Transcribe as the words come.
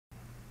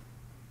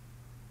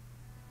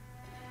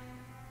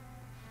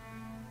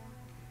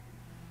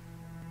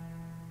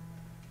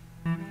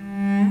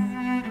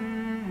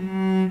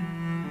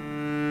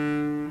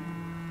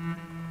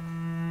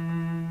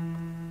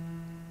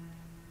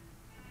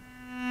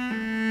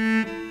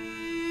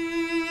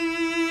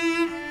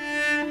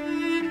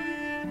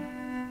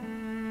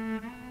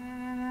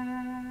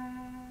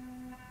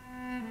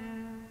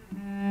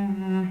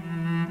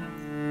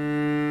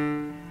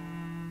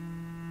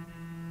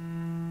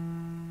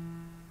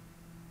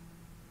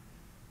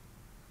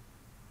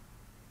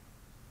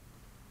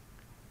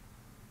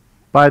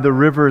By the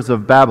rivers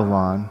of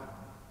Babylon,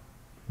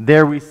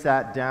 there we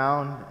sat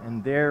down,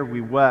 and there we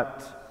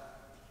wept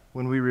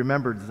when we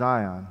remembered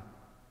Zion.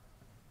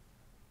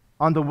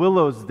 On the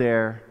willows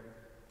there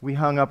we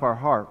hung up our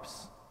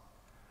harps,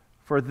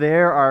 for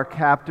there our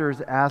captors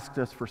asked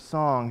us for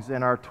songs,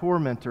 and our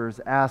tormentors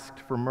asked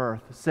for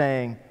mirth,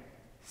 saying,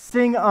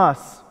 "Sing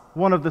us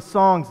one of the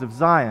songs of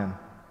Zion."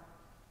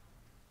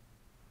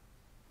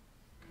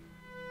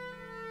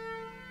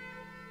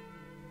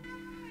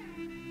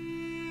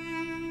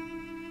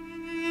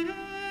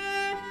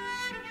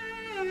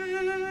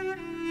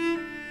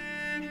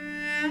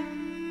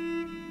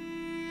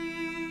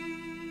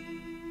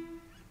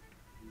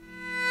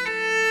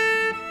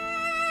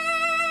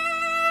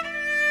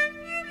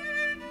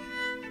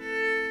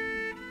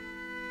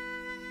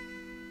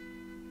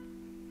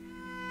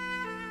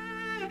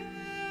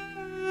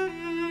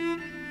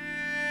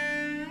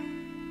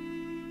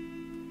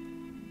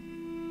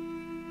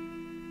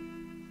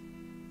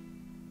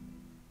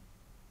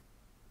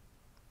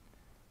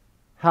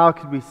 How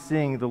could we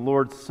sing the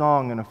Lord's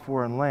song in a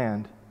foreign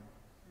land?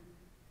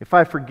 If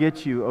I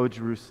forget you, O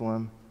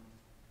Jerusalem,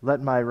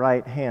 let my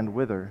right hand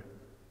wither.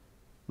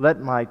 Let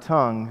my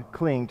tongue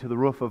cling to the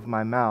roof of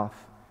my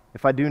mouth,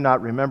 if I do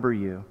not remember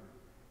you,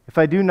 if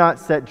I do not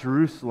set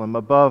Jerusalem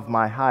above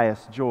my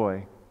highest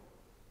joy.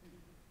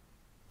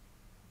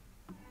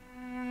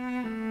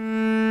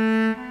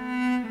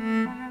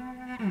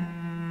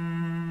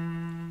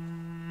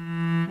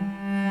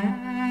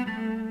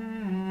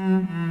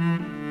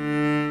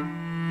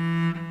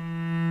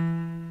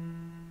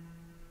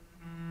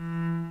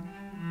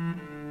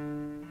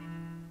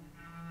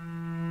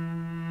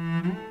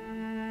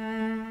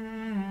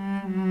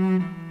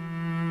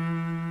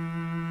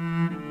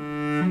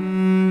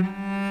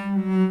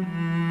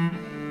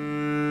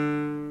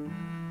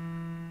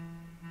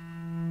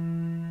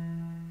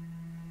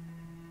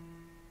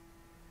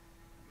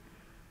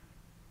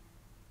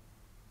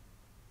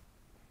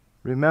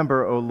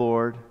 Remember, O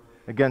Lord,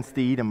 against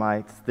the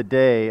Edomites, the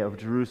day of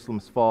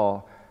Jerusalem's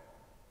fall,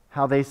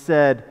 how they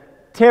said,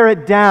 tear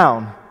it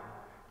down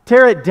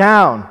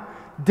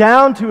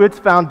down to its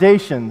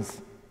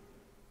foundations.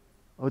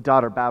 O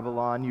daughter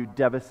Babylon, you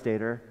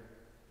devastator,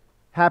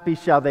 happy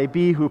shall they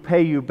be who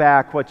pay you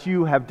back what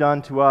you have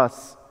done to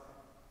us.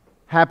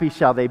 Happy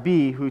shall they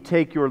be who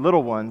take your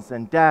little ones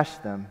and dash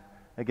them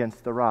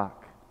against the rock.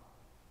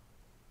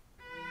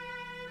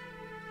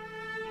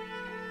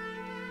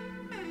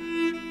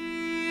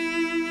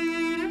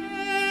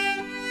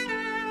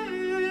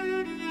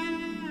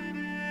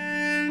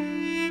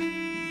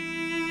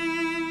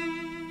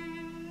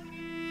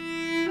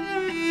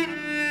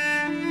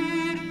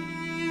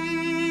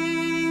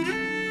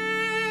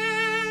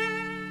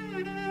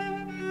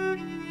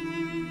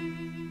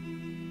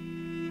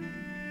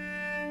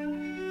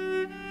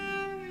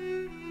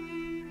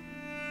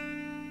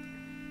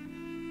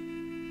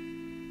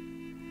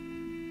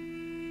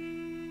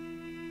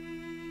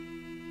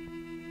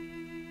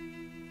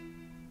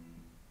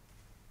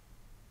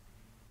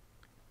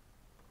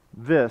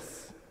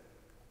 This,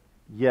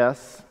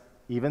 yes,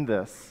 even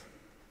this,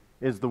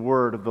 is the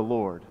word of the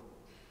Lord.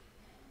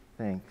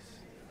 Thanks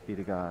be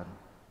to God.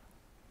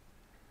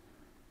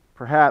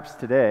 Perhaps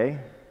today,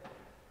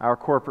 our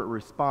corporate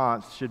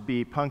response should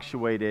be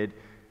punctuated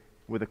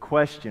with a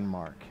question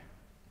mark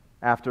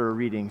after a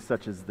reading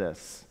such as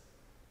this.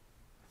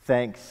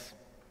 Thanks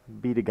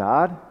be to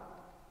God.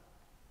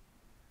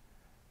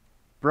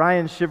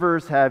 Brian,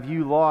 Shivers, have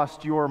you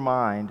lost your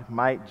mind?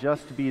 Might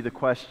just be the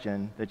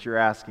question that you're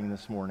asking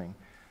this morning.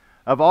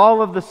 Of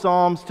all of the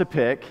Psalms to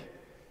pick,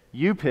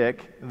 you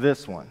pick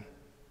this one.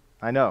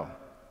 I know,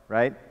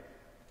 right?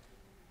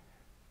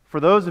 For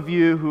those of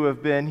you who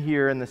have been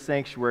here in the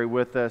sanctuary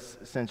with us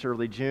since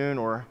early June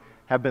or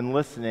have been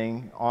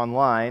listening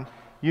online,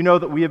 you know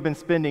that we have been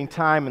spending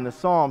time in the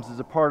Psalms as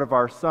a part of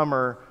our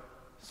summer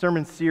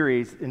sermon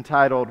series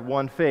entitled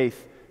One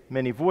Faith,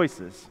 Many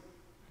Voices.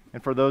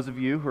 And for those of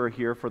you who are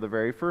here for the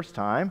very first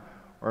time,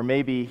 or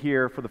maybe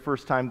here for the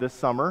first time this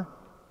summer,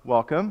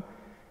 welcome.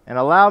 And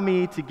allow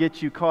me to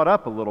get you caught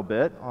up a little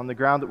bit on the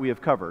ground that we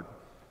have covered.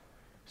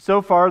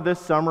 So far this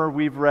summer,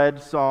 we've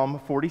read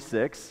Psalm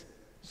 46,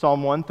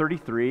 Psalm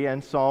 133,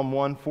 and Psalm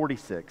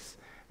 146.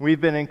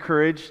 We've been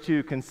encouraged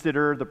to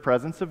consider the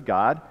presence of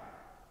God,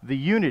 the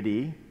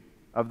unity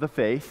of the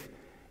faith,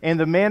 and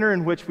the manner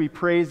in which we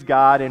praise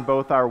God in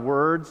both our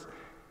words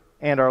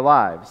and our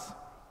lives.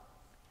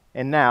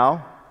 And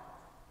now,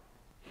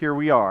 here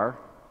we are,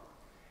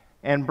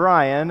 and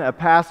Brian, a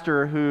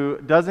pastor who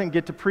doesn't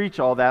get to preach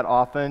all that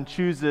often,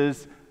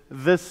 chooses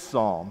this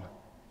psalm.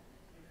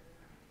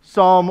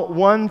 Psalm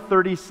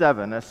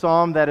 137, a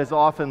psalm that is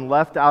often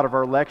left out of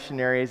our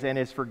lectionaries and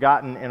is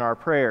forgotten in our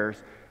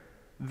prayers.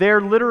 There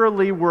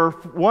literally were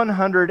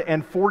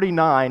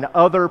 149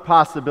 other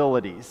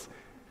possibilities,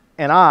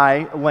 and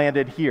I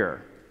landed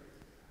here.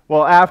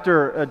 Well,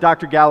 after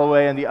Dr.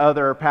 Galloway and the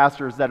other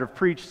pastors that have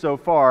preached so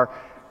far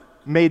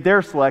made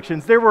their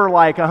selections, there were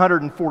like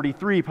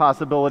 143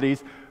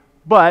 possibilities,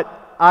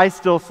 but I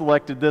still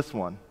selected this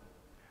one.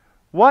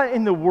 What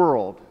in the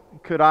world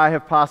could I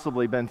have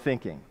possibly been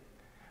thinking?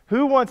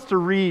 Who wants to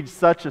read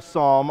such a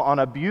psalm on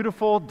a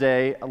beautiful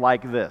day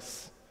like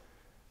this?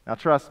 Now,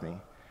 trust me,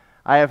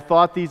 I have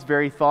thought these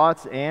very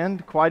thoughts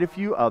and quite a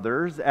few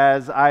others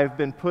as I've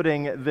been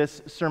putting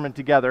this sermon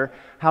together.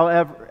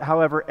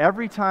 However,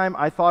 every time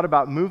I thought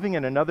about moving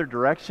in another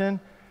direction,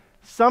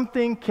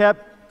 something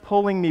kept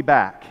pulling me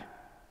back.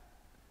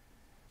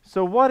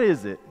 So what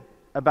is it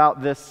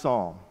about this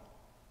psalm?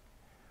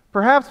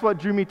 Perhaps what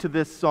drew me to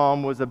this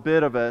psalm was a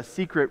bit of a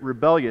secret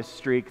rebellious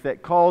streak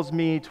that calls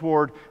me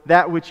toward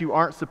that which you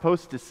aren't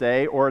supposed to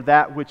say or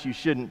that which you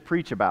shouldn't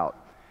preach about.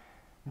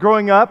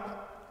 Growing up,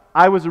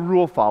 I was a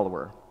rule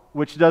follower,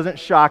 which doesn't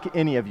shock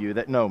any of you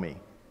that know me.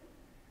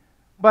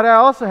 But I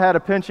also had a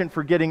penchant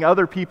for getting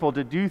other people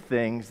to do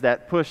things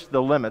that push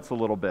the limits a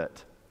little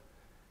bit.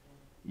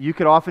 You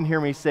could often hear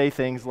me say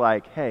things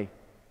like, hey,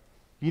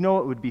 you know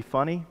what would be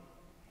funny?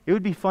 It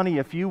would be funny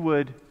if you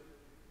would...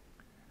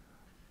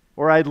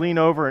 Or I'd lean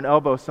over and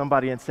elbow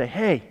somebody and say,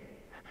 hey,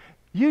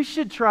 you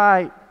should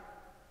try.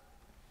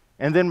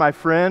 And then my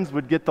friends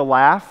would get the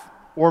laugh,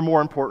 or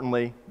more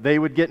importantly, they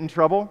would get in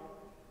trouble.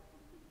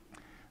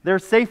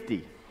 There's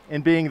safety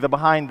in being the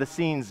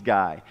behind-the-scenes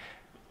guy,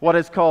 what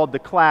is called the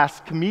class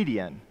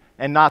comedian,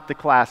 and not the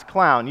class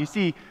clown. You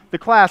see, the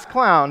class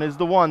clown is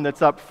the one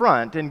that's up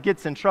front and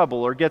gets in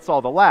trouble or gets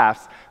all the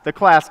laughs. The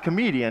class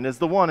comedian is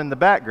the one in the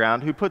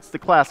background who puts the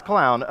class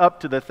clown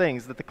up to the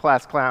things that the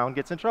class clown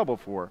gets in trouble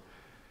for.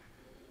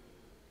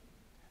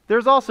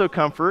 There's also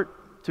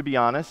comfort, to be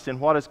honest, in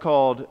what is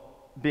called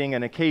being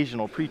an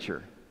occasional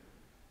preacher.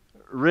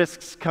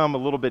 Risks come a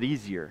little bit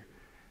easier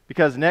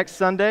because next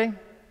Sunday,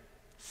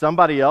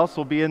 somebody else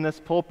will be in this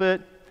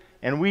pulpit,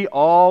 and we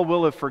all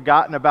will have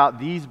forgotten about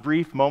these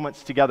brief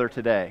moments together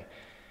today.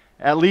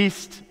 At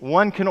least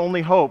one can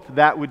only hope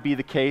that would be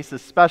the case,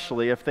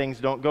 especially if things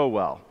don't go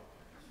well.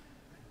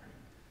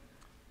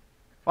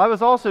 Well, I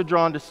was also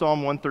drawn to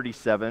Psalm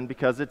 137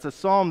 because it's a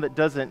psalm that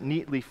doesn't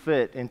neatly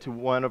fit into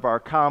one of our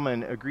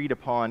common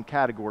agreed-upon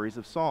categories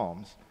of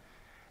psalms.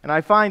 And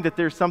I find that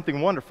there's something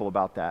wonderful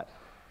about that.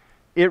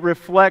 It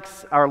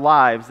reflects our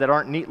lives that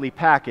aren't neatly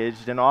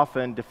packaged and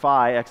often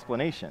defy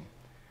explanation.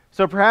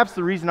 So perhaps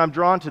the reason I'm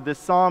drawn to this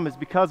psalm is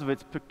because of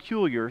its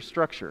peculiar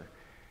structure.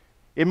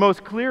 It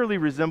most clearly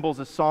resembles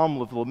a psalm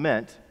of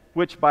lament,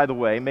 which, by the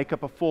way, make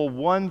up a full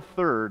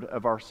 1/3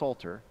 of our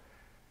Psalter.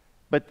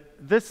 But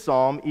this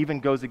psalm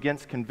even goes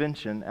against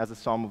convention as a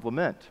psalm of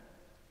lament.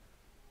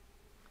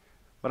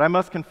 But I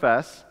must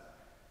confess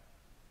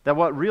that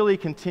what really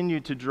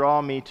continued to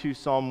draw me to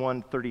Psalm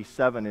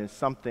 137 is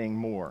something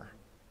more.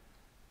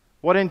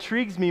 What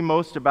intrigues me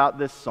most about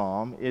this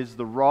psalm is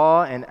the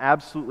raw and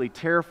absolutely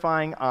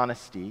terrifying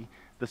honesty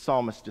the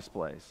psalmist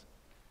displays,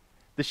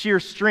 the sheer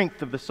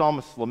strength of the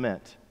psalmist's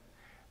lament,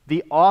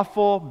 the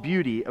awful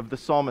beauty of the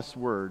psalmist's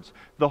words,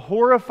 the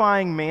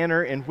horrifying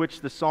manner in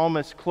which the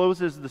psalmist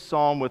closes the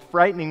psalm with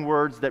frightening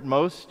words that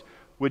most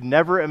would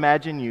never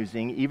imagine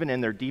using, even in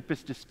their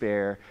deepest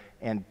despair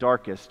and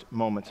darkest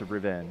moments of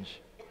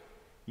revenge.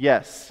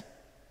 Yes,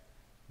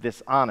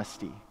 this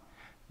honesty,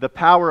 the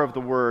power of the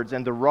words,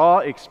 and the raw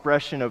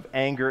expression of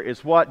anger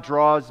is what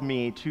draws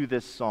me to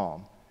this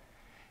psalm.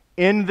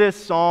 In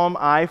this psalm,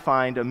 I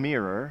find a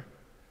mirror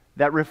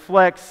that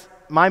reflects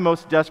my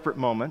most desperate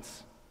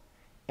moments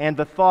and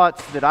the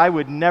thoughts that I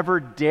would never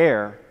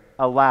dare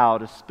allow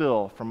to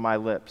spill from my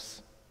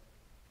lips.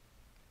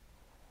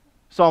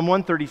 Psalm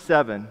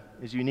 137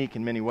 is unique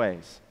in many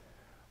ways.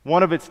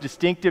 One of its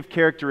distinctive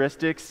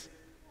characteristics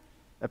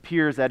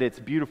appears at its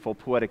beautiful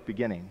poetic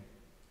beginning.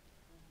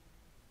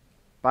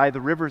 By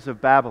the rivers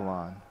of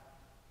Babylon,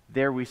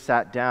 there we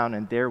sat down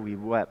and there we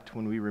wept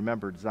when we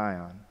remembered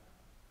Zion.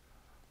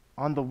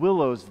 On the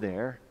willows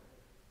there,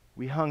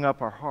 we hung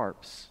up our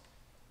harps.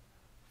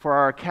 For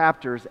our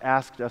captors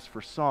asked us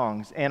for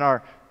songs, and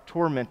our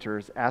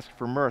tormentors asked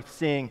for mirth,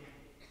 saying,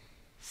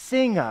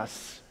 "Sing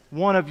us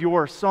one of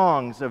your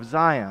songs of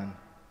Zion."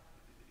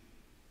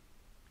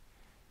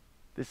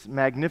 This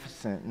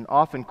magnificent and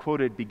often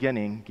quoted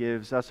beginning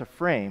gives us a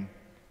frame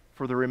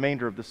for the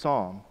remainder of the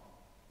psalm.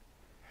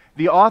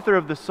 The author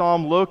of the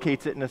psalm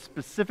locates it in a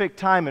specific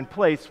time and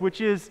place, which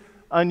is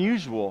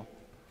unusual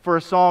for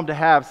a psalm to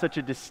have such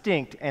a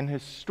distinct and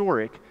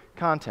historic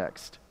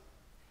context.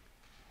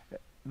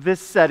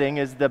 This setting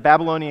is the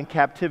Babylonian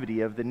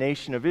captivity of the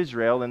nation of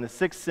Israel in the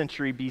 6th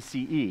century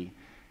BCE.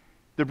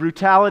 The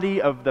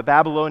brutality of the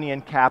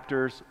Babylonian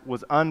captors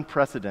was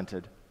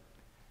unprecedented.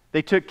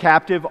 They took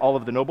captive all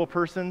of the noble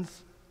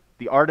persons,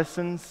 the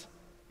artisans,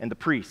 and the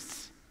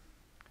priests.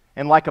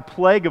 And like a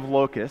plague of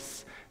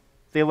locusts,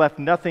 they left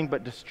nothing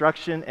but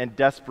destruction and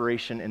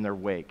desperation in their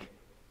wake.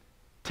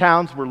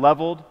 Towns were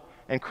leveled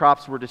and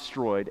crops were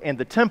destroyed, and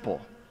the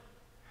temple,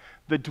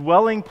 the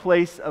dwelling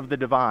place of the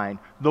divine,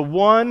 the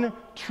one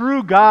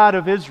true God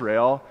of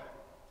Israel,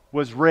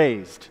 was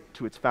razed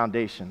to its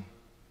foundation.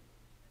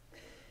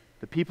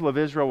 The people of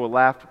Israel were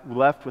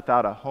left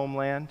without a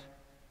homeland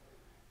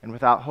and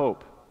without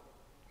hope.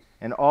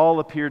 and all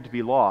appeared to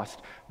be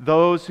lost.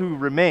 Those who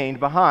remained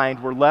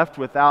behind were left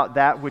without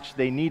that which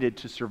they needed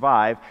to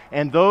survive,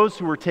 and those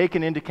who were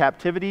taken into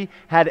captivity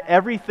had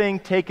everything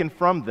taken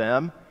from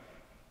them,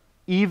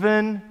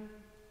 even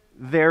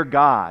their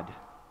God.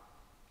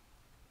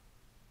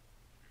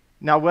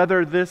 Now,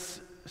 whether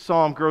this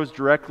psalm grows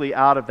directly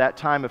out of that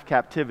time of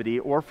captivity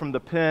or from the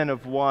pen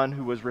of one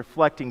who was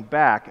reflecting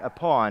back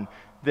upon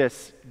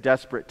this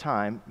desperate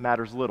time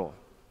matters little.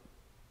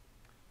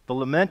 The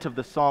lament of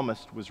the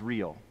psalmist was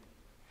real.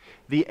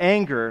 The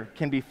anger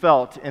can be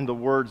felt in the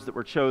words that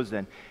were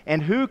chosen.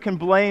 And who can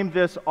blame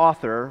this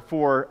author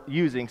for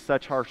using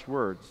such harsh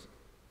words?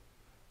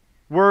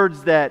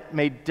 Words that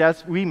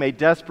we may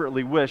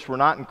desperately wish were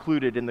not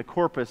included in the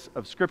corpus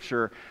of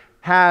Scripture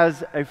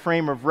has a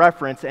frame of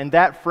reference, and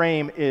that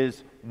frame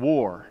is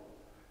war,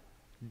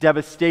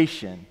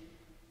 devastation,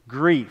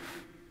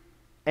 grief,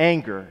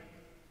 anger,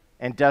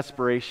 and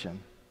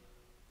desperation.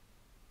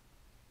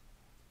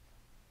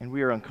 And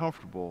we are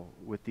uncomfortable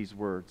with these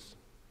words,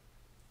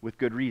 with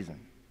good reason.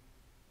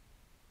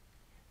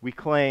 We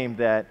claim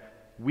that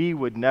we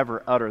would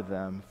never utter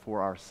them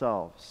for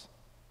ourselves.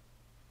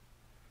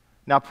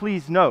 Now,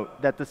 please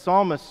note that the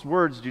psalmist's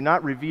words do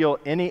not reveal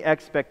any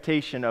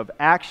expectation of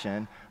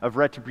action, of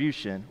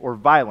retribution, or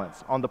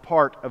violence on the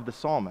part of the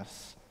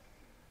psalmist.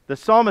 The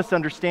psalmist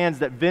understands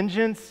that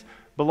vengeance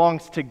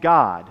belongs to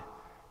God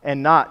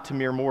and not to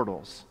mere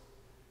mortals.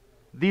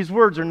 These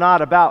words are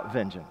not about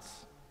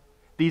vengeance.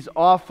 These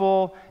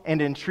awful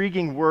and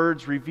intriguing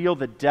words reveal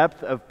the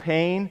depth of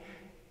pain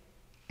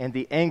and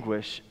the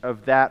anguish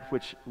of that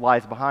which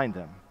lies behind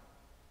them.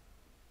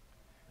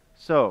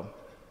 So,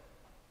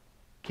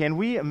 can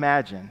we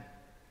imagine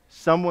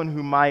someone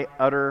who might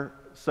utter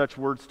such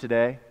words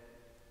today?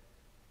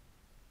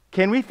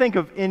 Can we think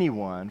of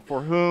anyone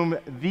for whom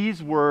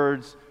these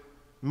words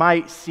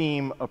might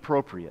seem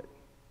appropriate?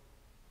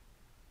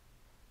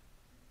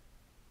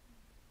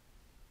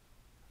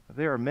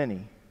 There are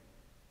many.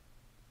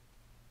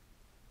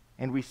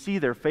 And we see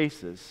their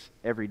faces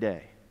every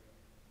day.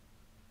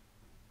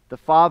 The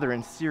father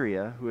in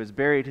Syria who has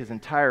buried his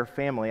entire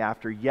family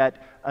after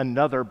yet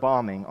another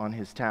bombing on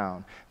his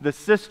town. The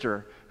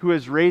sister who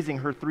is raising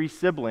her 3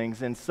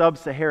 siblings in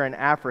sub-Saharan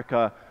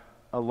Africa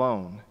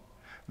alone.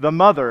 The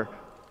mother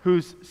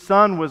whose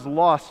son was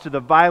lost to the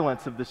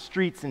violence of the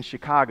streets in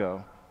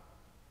Chicago.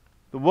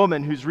 The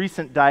woman whose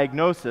recent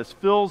diagnosis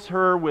fills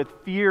her with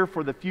fear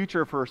for the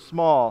future of her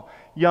small,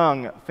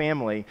 young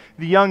family.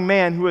 The young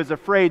man who is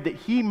afraid that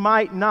he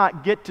might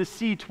not get to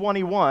see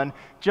 21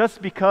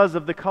 just because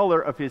of the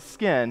color of his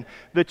skin.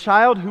 The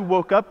child who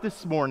woke up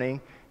this morning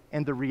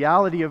and the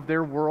reality of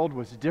their world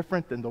was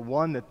different than the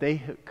one that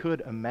they could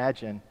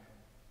imagine.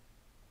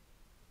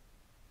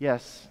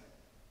 Yes,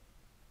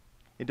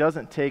 it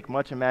doesn't take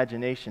much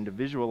imagination to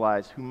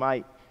visualize who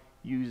might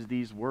use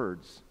these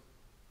words,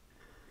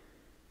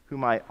 who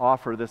might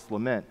offer this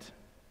lament.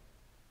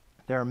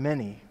 There are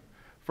many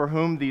for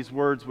whom these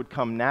words would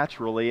come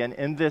naturally, and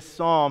in this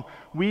psalm,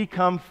 we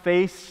come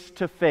face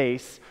to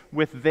face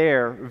with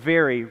their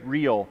very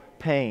real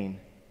pain.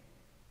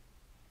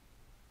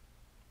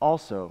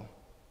 Also,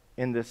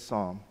 in this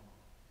psalm,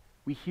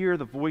 we hear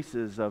the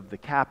voices of the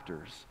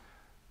captors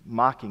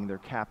mocking their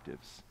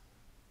captives.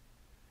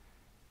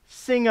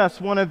 Sing us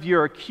one of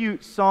your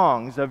cute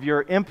songs of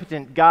your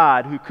impotent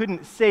God who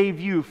couldn't save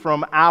you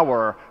from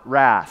our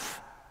wrath.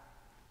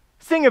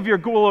 Sing of your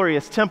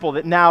glorious temple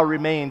that now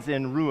remains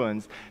in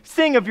ruins.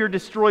 Sing of your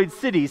destroyed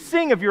cities.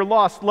 Sing of your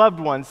lost loved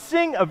ones.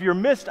 Sing of your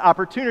missed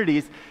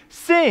opportunities.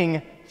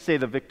 Sing, say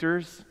the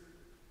victors,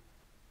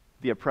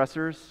 the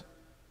oppressors.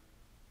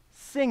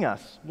 Sing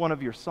us one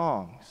of your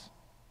songs.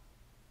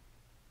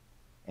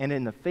 And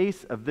in the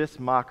face of this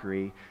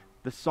mockery,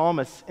 the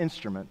psalmist's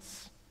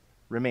instruments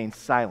remain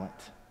silent.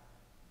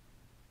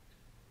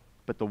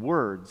 But the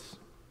words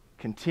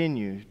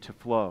continue to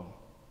flow.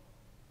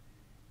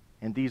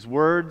 And these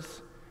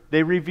words,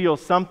 they reveal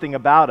something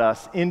about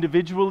us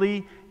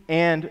individually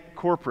and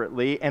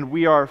corporately, and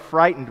we are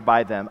frightened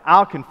by them.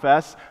 I'll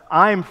confess,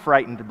 I'm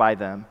frightened by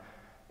them.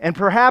 And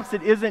perhaps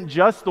it isn't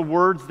just the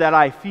words that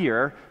I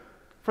fear,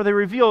 for they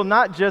reveal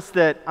not just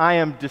that I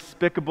am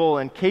despicable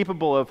and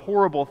capable of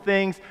horrible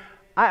things.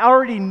 I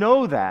already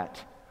know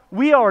that.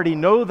 We already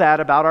know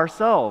that about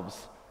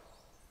ourselves.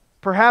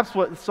 Perhaps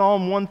what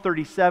Psalm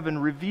 137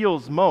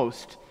 reveals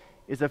most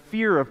is a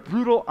fear of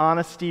brutal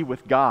honesty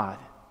with God,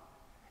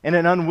 and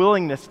an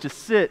unwillingness to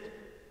sit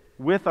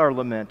with our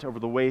lament over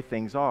the way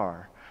things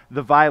are,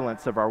 the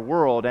violence of our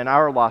world, and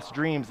our lost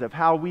dreams of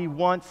how we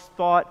once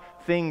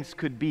thought things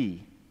could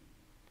be.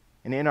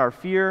 And in our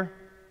fear,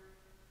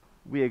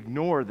 we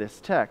ignore this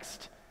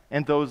text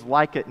and those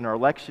like it in our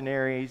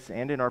lectionaries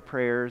and in our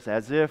prayers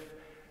as if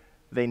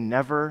they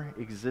never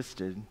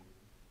existed.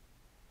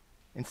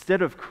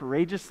 Instead of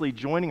courageously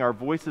joining our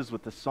voices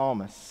with the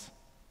psalmists,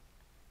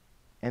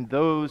 and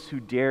those who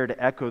dare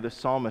to echo the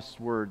psalmist's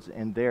words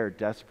in their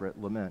desperate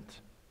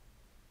lament.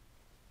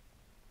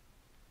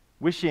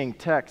 Wishing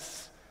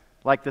texts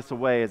like this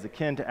away is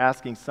akin to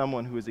asking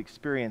someone who has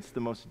experienced the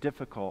most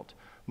difficult,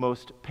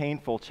 most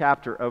painful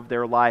chapter of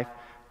their life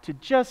to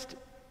just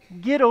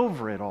get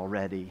over it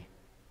already.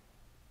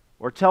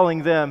 Or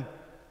telling them,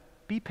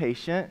 be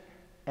patient,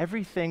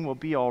 everything will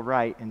be all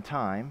right in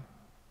time.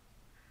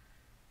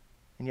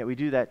 And yet we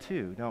do that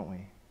too, don't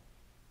we?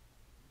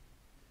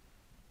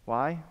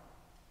 Why? I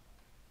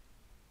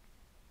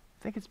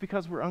think it's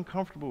because we're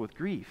uncomfortable with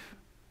grief,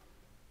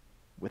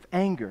 with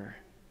anger,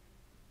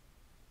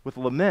 with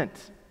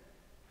lament.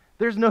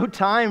 There's no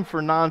time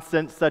for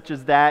nonsense such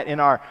as that in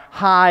our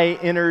high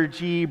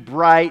energy,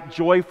 bright,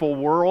 joyful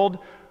world,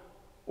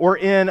 or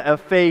in a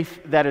faith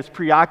that is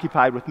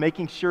preoccupied with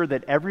making sure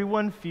that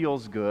everyone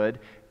feels good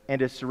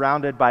and is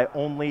surrounded by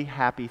only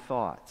happy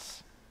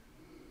thoughts.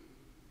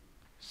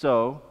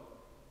 So,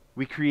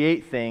 we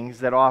create things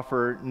that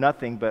offer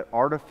nothing but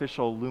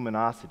artificial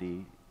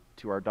luminosity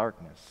to our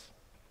darkness.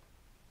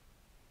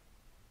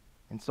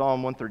 In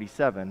Psalm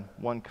 137,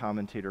 one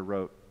commentator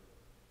wrote,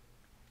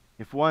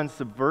 "If one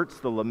subverts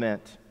the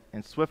lament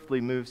and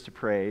swiftly moves to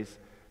praise,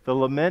 the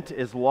lament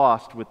is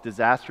lost with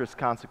disastrous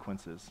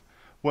consequences.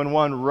 When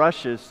one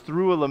rushes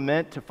through a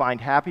lament to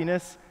find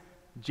happiness,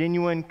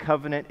 genuine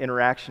covenant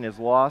interaction is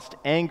lost.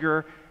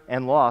 Anger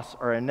and loss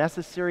are a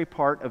necessary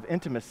part of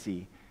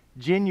intimacy,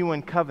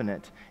 genuine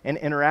covenant and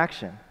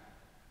interaction.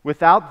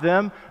 Without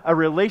them, a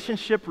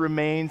relationship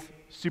remains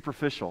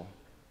superficial."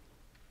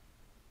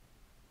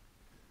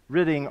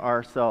 Ridding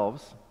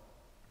ourselves,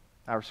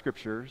 our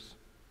scriptures,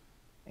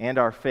 and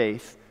our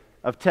faith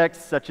of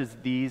texts such as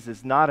these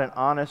is not an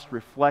honest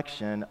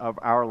reflection of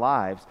our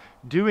lives.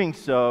 Doing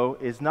so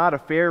is not a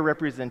fair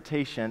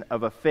representation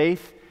of a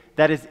faith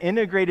that is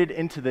integrated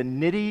into the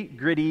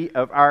nitty-gritty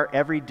of our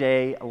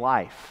everyday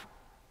life.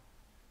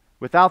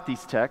 Without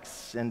these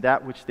texts and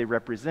that which they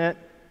represent,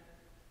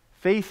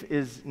 faith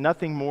is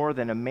nothing more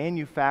than a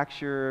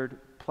manufactured,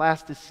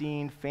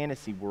 plasticine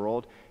fantasy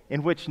world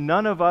in which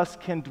none of us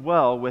can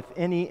dwell with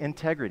any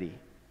integrity.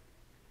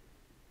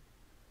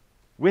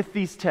 With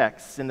these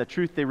texts and the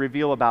truth they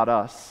reveal about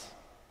us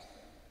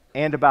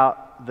and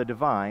about the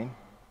divine,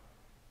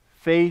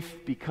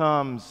 faith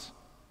becomes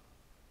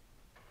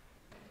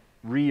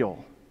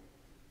real.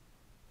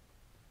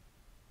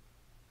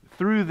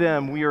 Through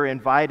them, we are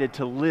invited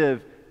to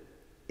live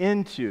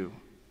into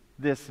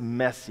this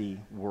messy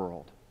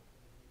world.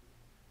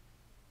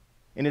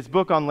 In his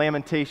book on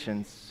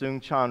Lamentations,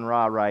 Soong-Chan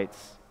Rah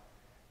writes,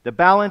 "The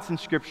balance in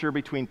Scripture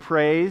between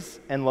praise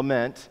and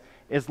lament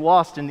is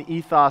lost in the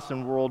ethos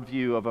and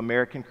worldview of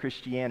American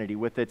Christianity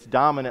with its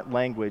dominant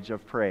language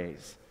of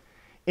praise.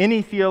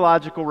 Any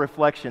theological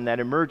reflection that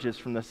emerges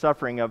from the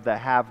suffering of the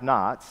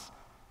have-nots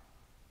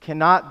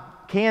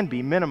can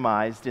be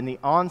minimized in the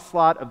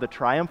onslaught of the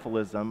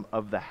triumphalism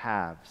of the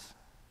haves."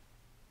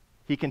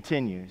 He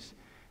continues,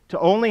 "To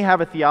only have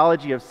a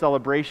theology of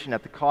celebration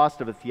at the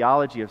cost of a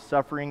theology of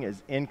suffering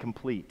is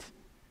incomplete.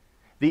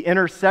 The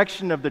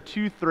intersection of the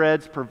two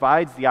threads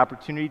provides the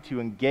opportunity to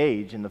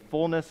engage in the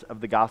fullness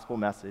of the gospel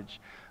message.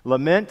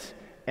 Lament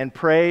and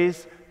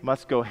praise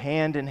must go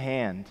hand in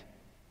hand."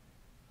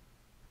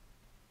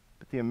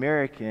 But the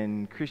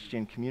American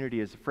Christian community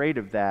is afraid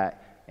of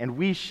that, and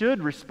we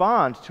should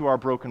respond to our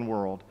broken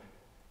world.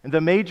 And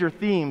the major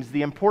themes,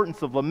 the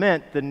importance of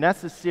lament, the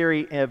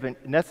necessity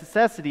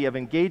of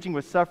engaging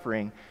with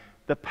suffering,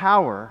 the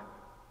power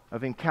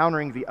of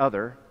encountering the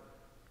other,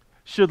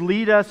 should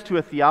lead us to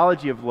a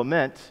theology of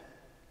lament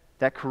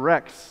that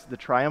corrects the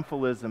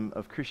triumphalism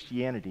of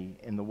Christianity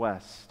in the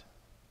West.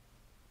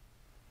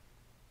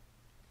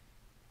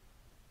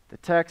 The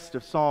text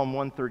of Psalm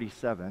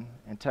 137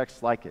 and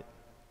texts like it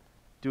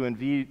do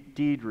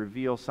indeed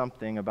reveal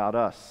something about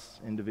us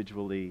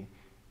individually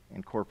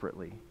and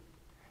corporately.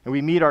 And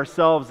we meet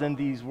ourselves in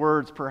these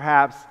words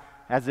perhaps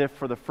as if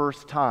for the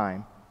first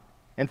time.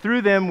 And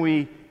through them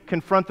we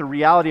confront the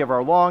reality of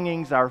our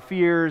longings, our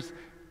fears,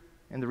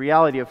 and the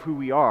reality of who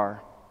we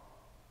are.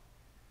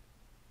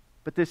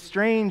 But this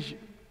strange,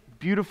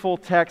 beautiful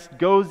text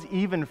goes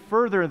even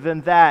further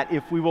than that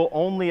if we will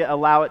only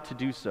allow it to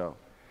do so.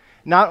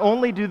 Not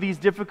only do these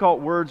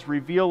difficult words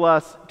reveal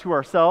us to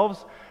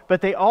ourselves,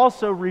 but they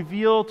also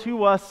reveal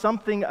to us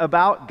something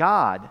about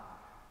God.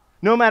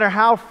 No matter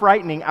how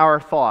frightening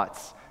our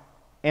thoughts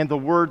and the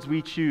words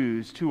we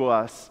choose to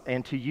us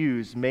and to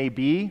use may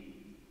be,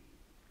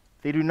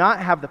 they do not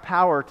have the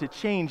power to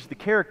change the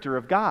character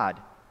of God.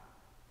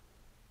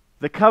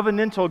 The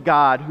covenantal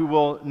God who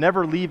will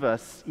never leave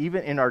us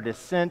even in our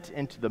descent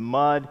into the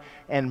mud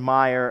and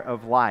mire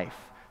of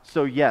life.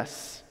 So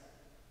yes,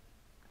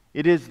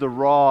 it is the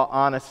raw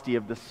honesty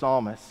of the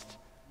psalmist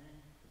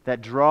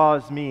that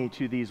draws me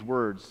to these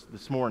words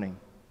this morning.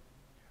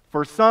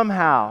 For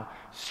somehow,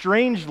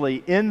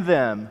 strangely, in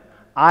them,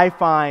 I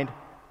find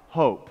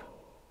hope.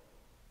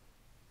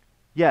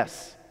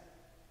 Yes,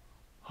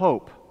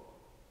 hope.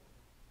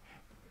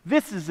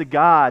 This is a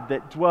God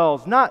that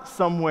dwells not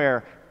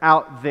somewhere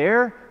out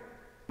there,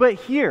 but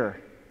here,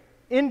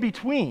 in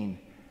between,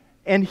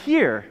 and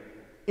here,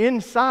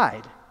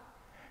 inside.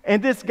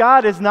 And this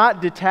God is not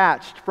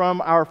detached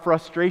from our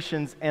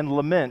frustrations and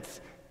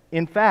laments.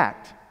 In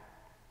fact,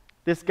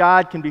 this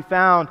God can be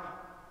found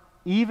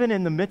even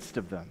in the midst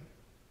of them.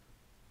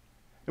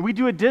 And we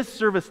do a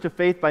disservice to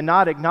faith by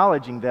not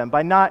acknowledging them,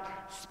 by not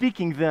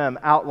speaking them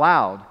out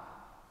loud.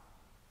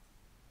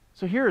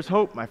 So here is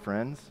hope, my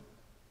friends.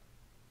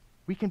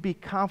 We can be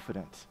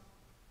confident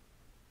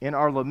in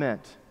our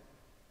lament,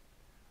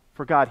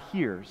 for God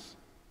hears,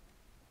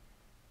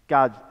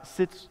 God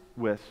sits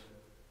with,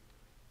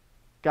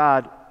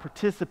 God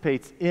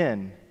participates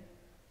in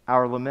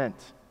our lament.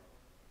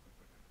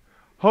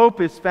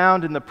 Hope is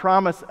found in the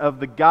promise of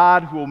the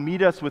God who will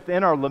meet us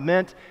within our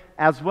lament,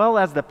 as well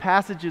as the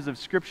passages of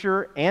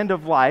Scripture and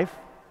of life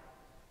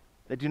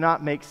that do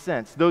not make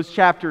sense. Those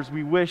chapters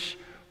we wish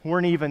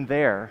weren't even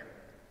there.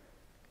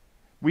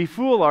 We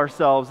fool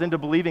ourselves into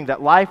believing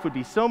that life would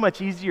be so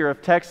much easier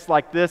if texts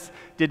like this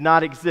did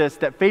not exist,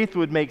 that faith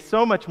would make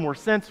so much more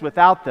sense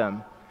without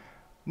them.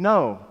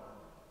 No.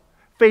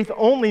 Faith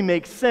only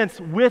makes sense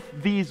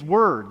with these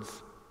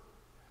words,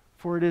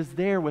 for it is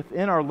there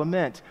within our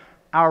lament,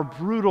 our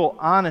brutal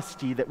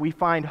honesty, that we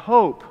find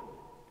hope,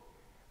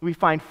 we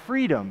find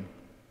freedom,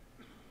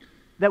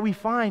 that we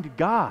find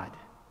God.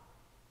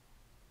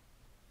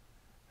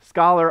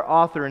 Scholar,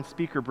 author, and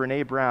speaker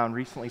Brené Brown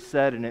recently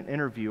said in an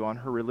interview on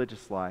her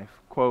religious life,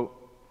 quote,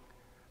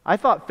 "I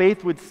thought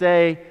faith would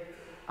say,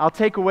 'I'll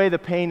take away the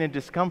pain and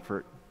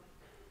discomfort.'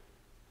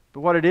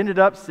 But what it ended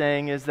up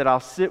saying is that I'll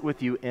sit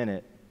with you in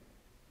it.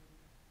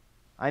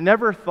 I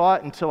never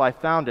thought until I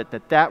found it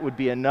that that would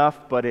be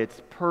enough, but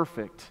it's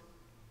perfect.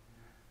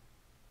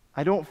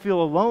 I don't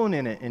feel alone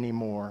in it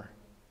anymore.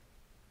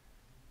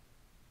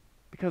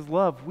 Because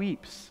love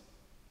weeps."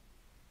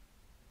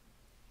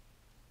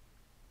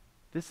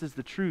 This is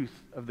the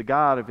truth of the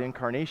God of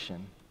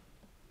incarnation.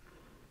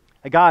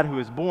 A God who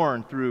is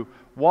born through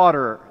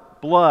water,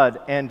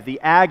 blood, and the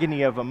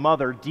agony of a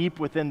mother deep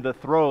within the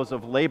throes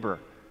of labor.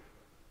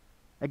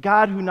 A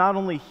God who not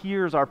only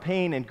hears our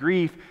pain and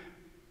grief,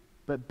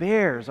 but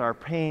bears our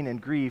pain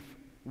and grief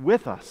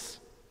with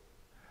us.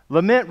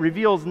 Lament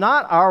reveals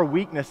not our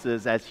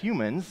weaknesses as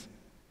humans,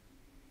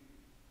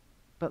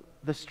 but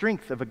the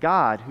strength of a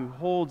God who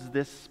holds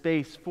this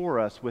space for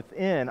us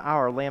within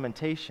our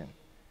lamentation.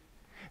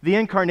 The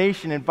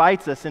incarnation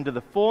invites us into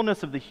the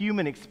fullness of the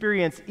human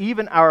experience,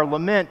 even our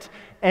lament,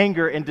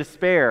 anger, and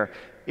despair.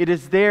 It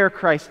is there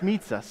Christ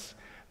meets us.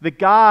 The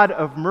God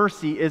of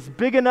mercy is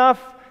big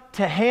enough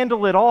to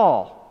handle it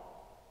all.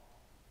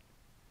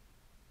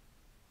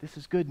 This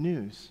is good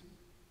news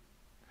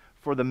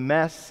for the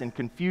mess and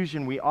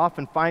confusion we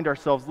often find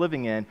ourselves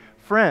living in.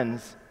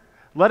 Friends,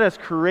 let us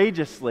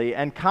courageously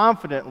and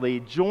confidently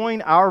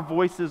join our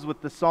voices with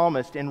the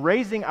psalmist in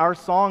raising our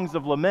songs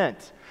of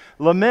lament.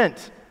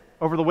 Lament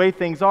over the way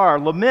things are.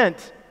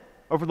 Lament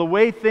over the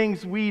way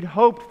things we'd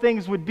hoped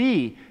things would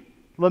be.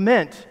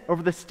 Lament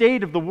over the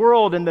state of the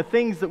world and the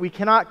things that we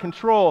cannot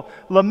control.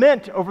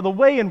 Lament over the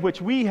way in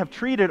which we have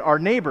treated our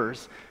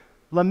neighbors.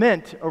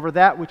 Lament over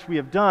that which we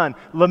have done.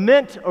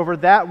 Lament over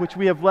that which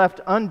we have left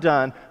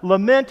undone.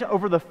 Lament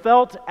over the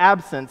felt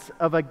absence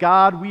of a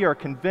God we are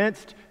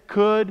convinced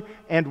could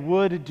and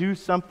would do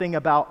something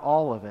about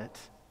all of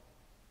it.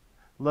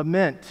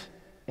 Lament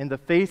in the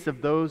face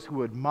of those who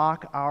would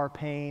mock our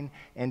pain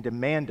and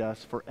demand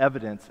us for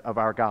evidence of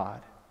our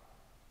God.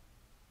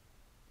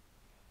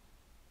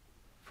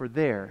 For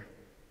there,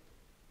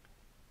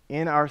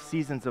 in our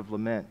seasons of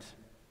lament,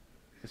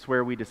 is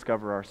where we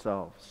discover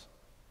ourselves.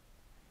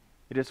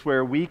 It is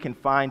where we can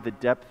find the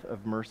depth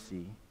of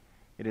mercy.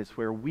 It is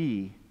where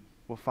we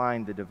will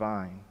find the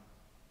divine.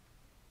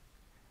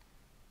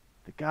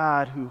 The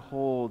God who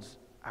holds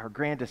our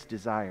grandest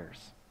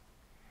desires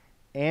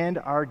and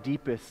our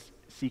deepest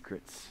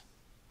secrets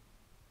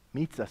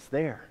meets us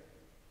there.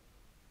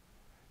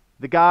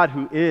 The God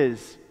who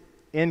is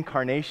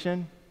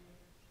incarnation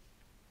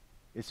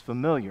is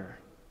familiar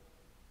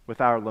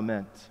with our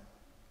lament.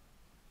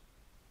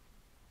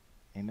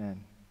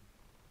 Amen.